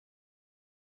has,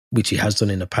 which he has done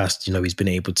in the past, he's been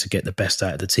able to get the best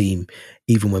out of the team,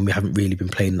 even when we haven't really been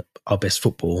playing our best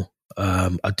football.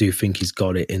 I do think he's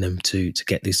got it in him to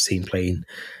get this team playing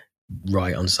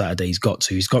right on Saturday. He's got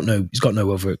no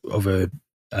other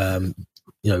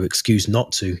excuse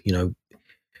not to.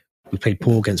 We played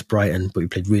poor against Brighton, but we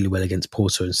played really well against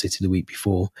Porto and City the week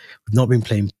before. We've not been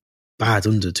playing bad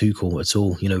under Tuchel at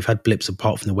all. We've had blips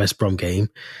apart from the West Brom game,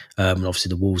 and obviously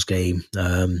the Wolves game.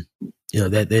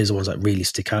 There's the ones that really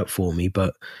stick out for me,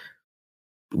 but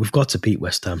we've got to beat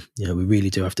West Ham. We really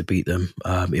do have to beat them.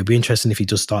 It'll be interesting if he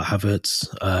does start Havertz.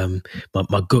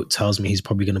 My gut tells me he's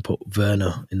probably going to put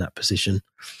Werner in that position.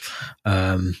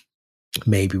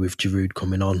 Maybe with Giroud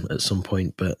coming on at some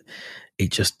point, but it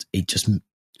just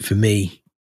for me,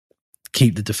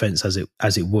 keep the defence as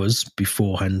it was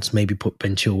beforehand. Maybe put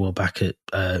Ben Chilwell back at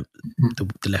the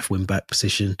left wing back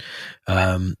position.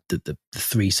 The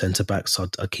three centre backs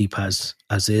I'd keep as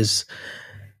is.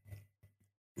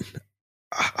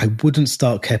 I wouldn't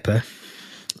start Kepa,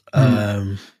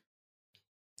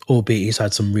 albeit he's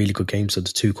had some really good games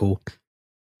under Tuchel.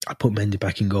 I put Mendy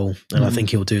back in goal, and I think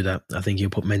he'll do that. I think he'll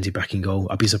put Mendy back in goal.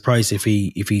 I'd be surprised if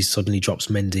he suddenly drops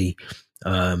Mendy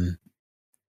and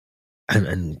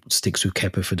sticks with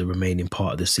Kepa for the remaining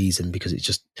part of the season, because it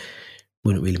just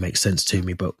wouldn't really make sense to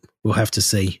me. But we'll have to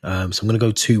see. So I'm going to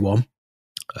go 2-1.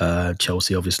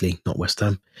 Chelsea, obviously, not West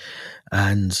Ham.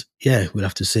 And yeah, we'll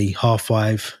have to see.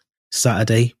 5:30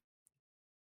 Saturday,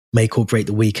 make or break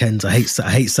the weekend. I hate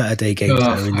Saturday games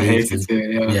in the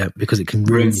evening. Yeah, because it can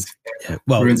ruin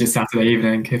ruins your Saturday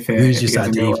evening. Ruins your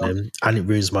Saturday evening, and it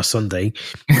ruins my Sunday,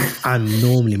 and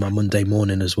normally my Monday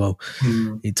morning as well.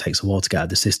 It takes a while to get out of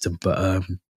the system, but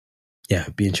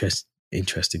it'd be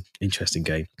interesting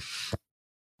game.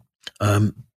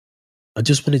 I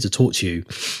just wanted to talk to you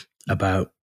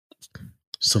about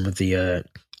some of the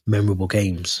memorable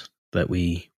games that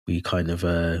we kind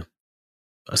of.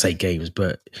 I say games,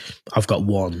 but I've got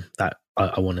one that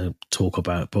I want to talk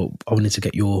about. But I wanted to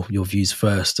get your views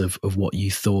first of what you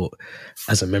thought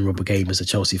as a memorable game as a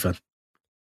Chelsea fan.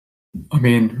 I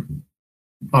mean,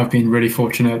 I've been really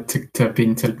fortunate to have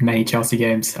been to many Chelsea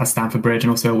games at Stamford Bridge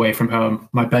and also away from home.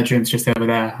 My bedroom's just over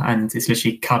there, and it's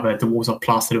literally covered. The walls are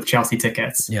plastered with Chelsea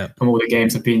tickets from all the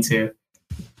games I've been to.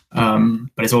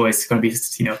 But it's always going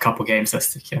to be a couple of games that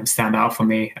stand out for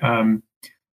me.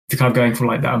 To kind of going from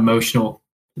like that emotional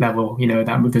level,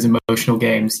 that there's emotional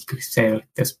games. You could say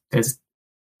there's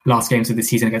last games of the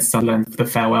season against Sunderland, the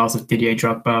farewells of Didier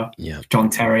Drogba, John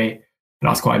Terry. And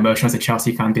I was quite emotional as a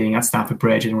Chelsea fan being at Stamford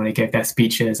Bridge, and when they gave their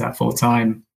speeches at full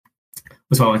time,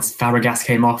 as well when Fabregas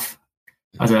came off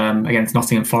as against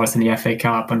Nottingham Forest in the FA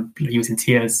Cup, and he was in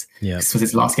tears. This was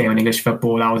his last game in English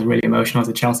football. That was really emotional as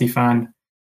a Chelsea fan.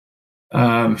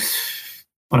 On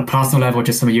a personal level,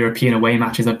 just some European away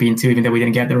matches I've been to, even though we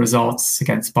didn't get the results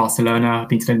against Barcelona. I've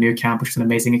been to the Nou Camp, which was an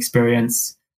amazing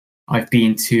experience. I've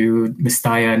been to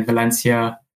Mestalla in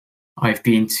Valencia. I've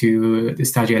been to the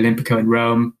Stadio Olimpico in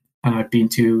Rome. And I've been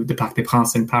to the Parc des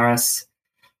Princes in Paris.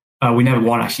 We never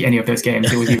won actually any of those games.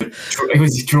 It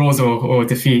was draws or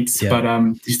defeats. But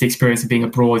just the experience of being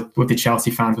abroad with the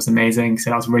Chelsea fans was amazing. So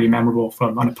that was really memorable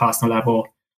on a personal level.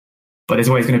 But there's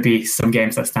always going to be some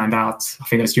games that stand out. I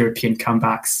think those European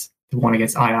comebacks, the one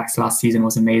against Ajax last season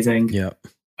was amazing.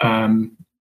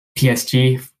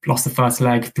 PSG lost the first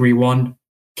leg 3-1,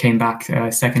 came back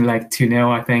second leg 2-0,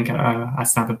 I think, at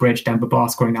Stamford Bridge. Demba Ba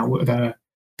scoring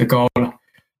the goal.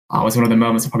 was one of the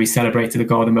moments I probably celebrated the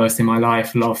goal the most in my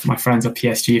life. A lot of my friends are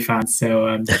PSG fans,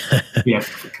 so yeah,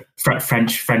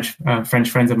 French friends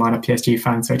of mine are PSG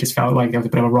fans, so it just felt like there was a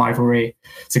bit of a rivalry.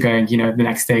 So going, the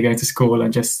next day going to school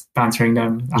and just bantering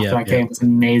them after that game was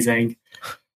amazing.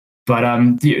 But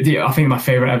I think my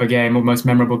favorite ever game or most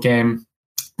memorable game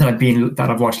that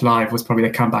I've watched live was probably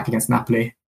the comeback against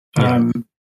Napoli.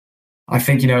 I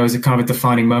think it was a kind of a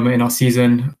defining moment in our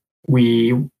season.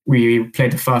 We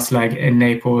played the first leg in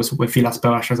Naples with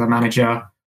Villas-Boas as our manager.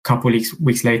 A couple of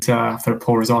weeks later, after a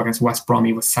poor result against West Brom,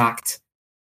 he was sacked.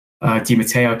 Di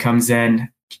Matteo comes in,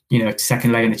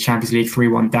 second leg in the Champions League,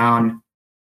 3-1 down.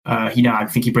 I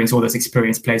think he brings all those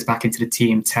experienced players back into the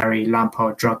team. Terry,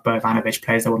 Lampard, Drogba, Ivanovic,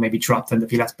 players that were maybe dropped under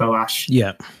Villas-Boas.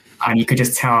 Yeah. And you could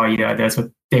just tell, that's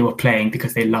what they were playing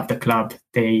because they loved the club.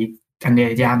 And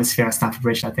the atmosphere at Stamford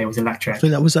Bridge that day was electric. I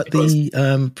think that was at the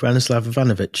Branislav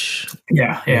Ivanovic.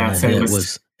 Yeah. So it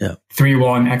was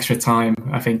 3-1 extra time.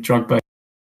 I think Drogba,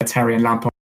 Terry and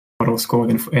Lampard all scored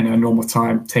in a normal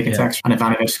time, take it to extra, and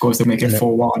Ivanovic scores to make it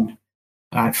 4-1.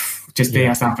 Just being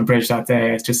at Stamford Bridge that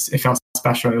day, it felt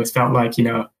special. It felt like,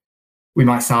 we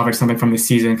might salvage something from this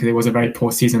season because it was a very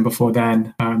poor season before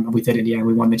then. And we did in the end.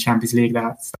 We won the Champions League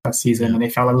that season, and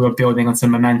it felt like we were building on some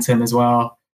momentum as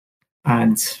well.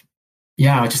 And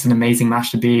just an amazing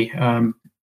match to be. And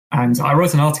I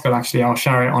wrote an article, actually, I'll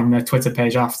share it on the Twitter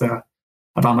page after,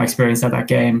 about my experience at that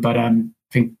game. But I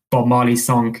think Bob Marley's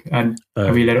song and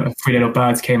Three Little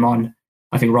Birds came on,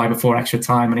 I think, right before extra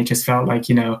time. And it just felt like,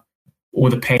 all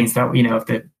the pains that, of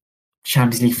the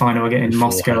Champions League final again in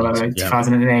Moscow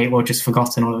 2008 were just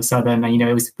forgotten all of a sudden. And,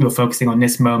 we were focusing on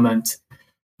this moment.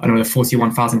 I know the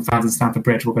 41,000 fans in Stamford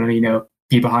Bridge were going to,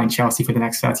 be behind Chelsea for the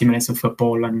next 30 minutes of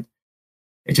football. And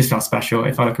it just felt special.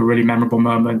 It felt like a really memorable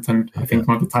moment, and I think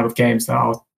one of the type of games that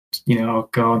I'll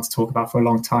go on to talk about for a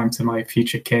long time to my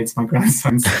future kids, my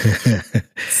grandsons.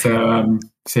 So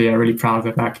really proud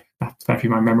of that. That's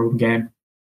definitely my memorable game.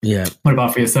 Yeah. What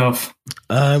about for yourself?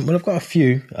 Well, I've got a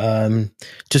few.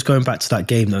 Just going back to that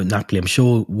game though, Napoli. I'm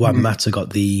sure Juan Mata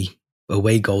got the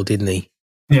away goal, didn't he?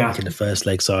 Yeah. In the first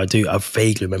leg. So I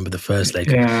vaguely remember the first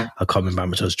leg. Yeah. I can't remember how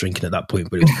much I was drinking at that point,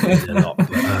 but it was a lot.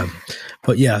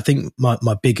 But yeah, I think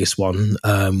my biggest one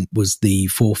was the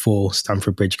 4-4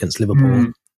 Stamford Bridge against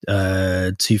Liverpool,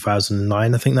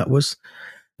 2009, I think that was.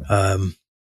 I'm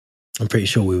pretty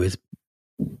sure we were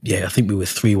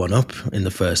 3-1 up in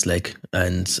the first leg.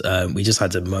 And we just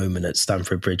had a moment at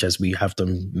Stamford Bridge, as we have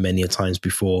done many a times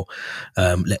before,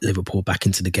 let Liverpool back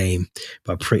into the game.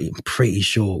 But I'm pretty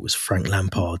sure it was Frank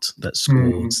Lampard that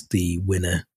scored the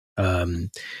winner.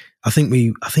 I can't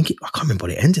remember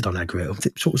what it ended on aggregate. I'm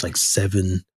sure it was like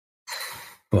 7.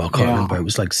 Well, I can't remember. It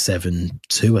was like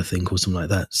 7-2, I think, or something like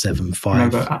that. 7-5. I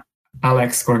remember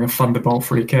Alex scoring a Thunderbolt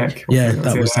free kick. Yeah,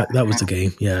 that was the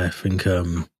game. Yeah, I think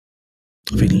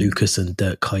Lucas and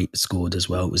Dirk Kuyt scored as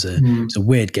well. It was a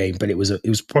weird game, but it was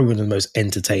probably one of the most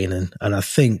entertaining. And I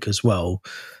think as well,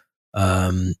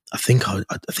 I think I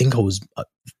was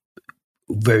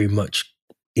very much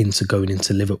into going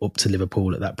up to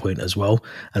Liverpool at that point as well.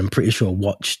 And I'm pretty sure I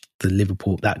watched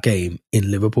that game in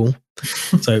Liverpool.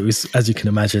 So it was, as you can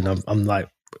imagine, I'm like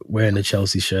wearing a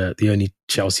Chelsea shirt, the only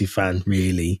Chelsea fan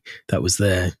really that was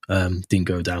there. Didn't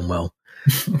go down well.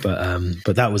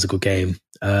 But that was a good game.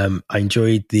 I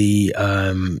enjoyed the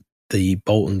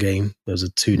Bolton game. There was a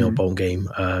 2-0 Bolton game.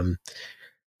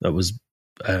 That was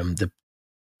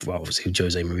obviously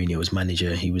Jose Mourinho was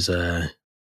manager. He was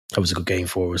that was a good game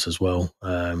for us as well,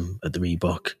 at the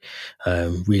Reebok.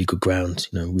 Really good ground,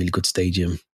 really good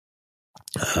stadium.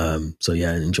 So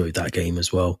yeah, I enjoyed that game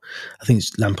as well. I think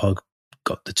Lampard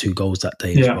got the 2 goals that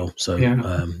day as well. So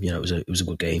it was a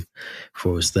good game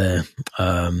for us there.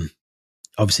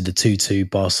 Obviously the 2-2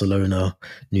 Barcelona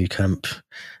Nou Camp.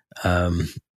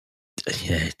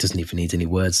 It doesn't even need any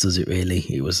words, does it really?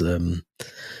 It was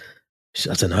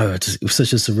I don't know. It was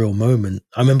such a surreal moment.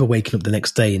 I remember waking up the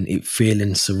next day and it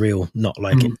feeling surreal. Not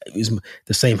like it was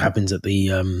the same happens at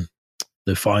the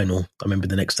final. I remember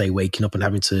the next day waking up and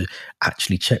having to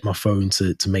actually check my phone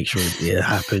to make sure it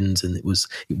happened, and it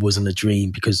wasn't a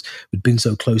dream, because we'd been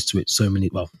so close to it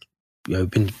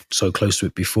been so close to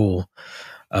it before,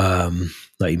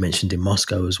 like you mentioned in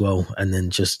Moscow as well, and then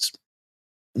just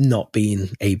not being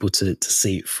able to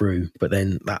see it through. But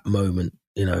then that moment,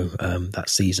 that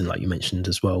season, like you mentioned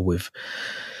as well with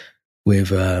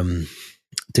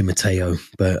Di Matteo.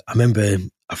 But I remember,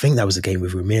 I think that was a game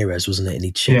with Ramirez, wasn't it? And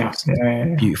he chipped,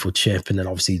 beautiful chip. And then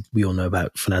obviously we all know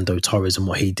about Fernando Torres and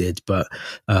what he did. But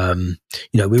we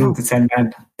were down to 10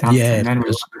 men. I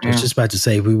was just about to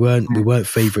say we weren't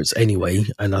favourites anyway.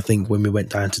 And I think when we went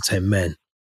down to 10 men,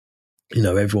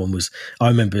 everyone was, I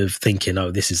remember thinking,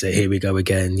 oh, this is it, here we go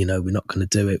again, we're not going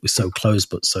to do it, we're so close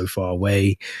but so far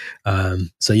away.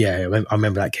 So yeah, I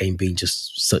remember that game being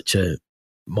just such a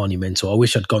monumental. I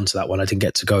wish I'd gone to that one. I didn't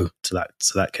get to go to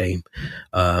that game.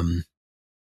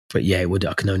 But yeah,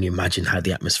 I can only imagine how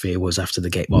the atmosphere was after the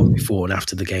game, well, before and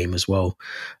after the game as well.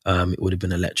 It would have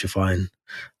been electrifying.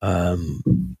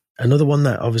 Another one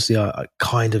that obviously I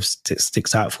kind of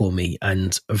sticks out for me,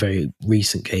 and a very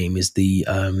recent game, is the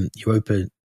Europa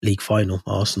League final,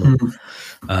 Arsenal.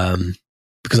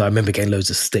 Because I remember getting loads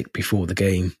of stick before the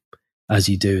game, as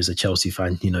you do as a Chelsea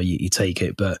fan. You take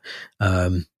it, but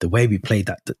the way we played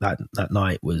that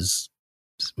night was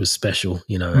special,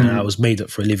 and I was made up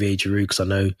for Olivier Giroud, because I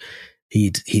know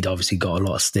he'd obviously got a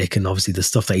lot of stick, and obviously the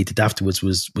stuff that he did afterwards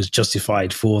was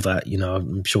justified for that.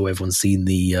 I'm sure everyone's seen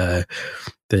the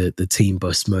team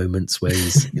bus moments where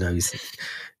he's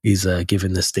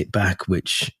giving the stick back,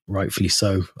 which rightfully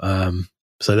so.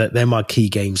 So they're my key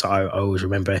games I always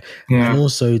remember. And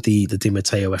also the Di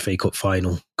Matteo FA Cup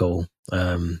final goal.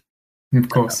 Of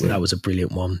course, that was a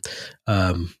brilliant one.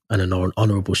 And an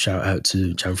honourable shout out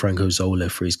to Gianfranco Zola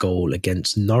for his goal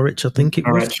against Norwich, I think it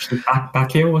was.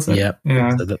 Back heel, was it? Yeah.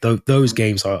 So those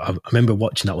games, I remember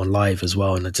watching that one live as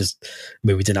well. And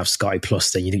we didn't have Sky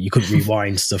Plus then. You couldn't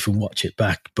rewind stuff and watch it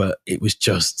back. But it was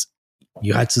just,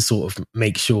 you had to sort of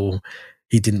make sure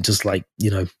he didn't just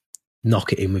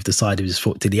knock it in with the side of his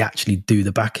foot. Did he actually do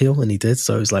the back heel? And he did.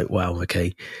 So it was like, wow,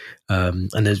 okay. And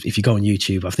if you go on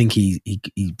YouTube, I think he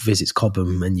visits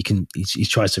Cobham, and he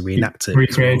tries to reenact it.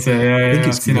 Recreate it,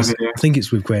 I think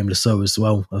it's with Graham Lasso as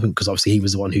well. I think because obviously he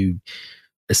was the one who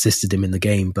assisted him in the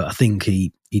game, but I think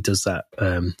he does that.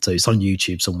 So it's on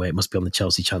YouTube somewhere. It must be on the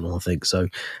Chelsea channel, I think. So,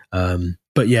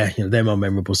 but yeah, they're my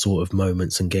memorable sort of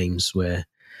moments and games where,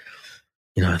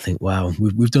 I think, wow,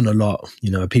 we've done a lot.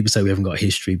 People say we haven't got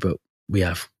history, but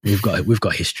we've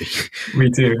got history. We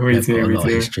do.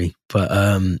 History. But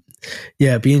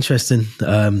it'd be interesting.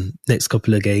 Next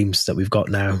couple of games that we've got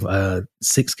now,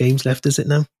 6 games left, is it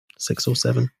now? 6 or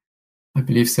 7? I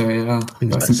believe so. Yeah,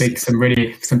 got some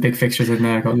big fixtures in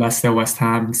there. Got Leicester, West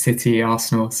Ham, City,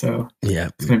 Arsenal. So yeah,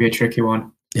 it's going to be a tricky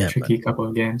one. Yeah, tricky couple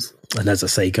of games. And as I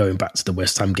say, going back to the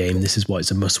West Ham game, this is why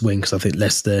it's a must win, because I think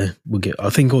Leicester will get. I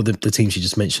think all the teams you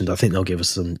just mentioned, I think they'll give us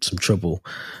some trouble.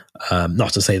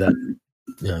 Not to say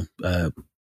that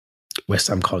West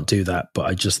Ham can't do that, but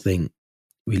I just think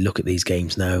we look at these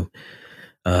games now.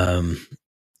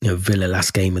 Villa,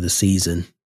 last game of the season,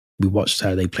 we watched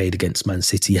how they played against Man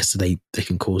City yesterday. They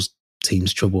can cause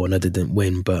teams trouble. I know they didn't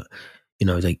win, but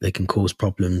they can cause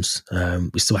problems.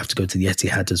 We still have to go to the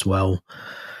Etihad as well.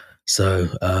 So,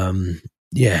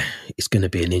 it's going to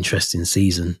be an interesting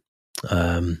season. It's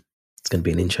going to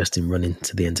be an interesting run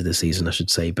into the end of the season, I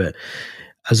should say. But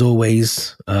as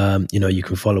always, you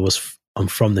can follow us on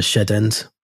From the Shed End.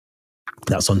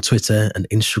 That's on Twitter and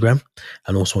Instagram,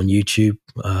 and also on YouTube.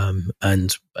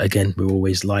 And again, we're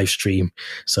always live stream.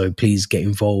 So please get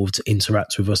involved,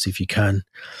 interact with us if you can.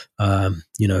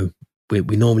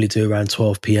 We normally do around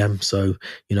 12 p.m. So,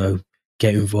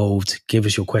 get involved, give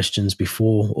us your questions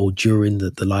before or during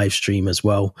the live stream as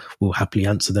well. We'll happily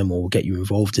answer them, or we'll get you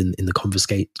involved in the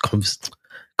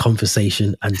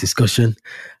conversation and discussion.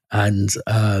 And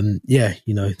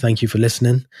thank you for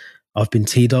listening. I've been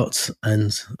T-Dot,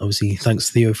 and obviously thanks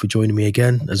Theo for joining me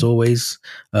again, as always.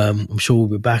 I'm sure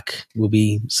we'll be back. We'll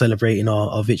be celebrating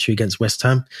our victory against West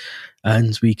Ham,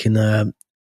 and we can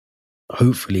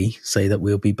hopefully say that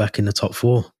we'll be back in the top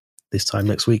 4 this time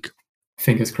next week.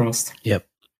 Fingers crossed. Yep.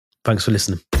 Thanks for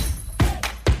listening.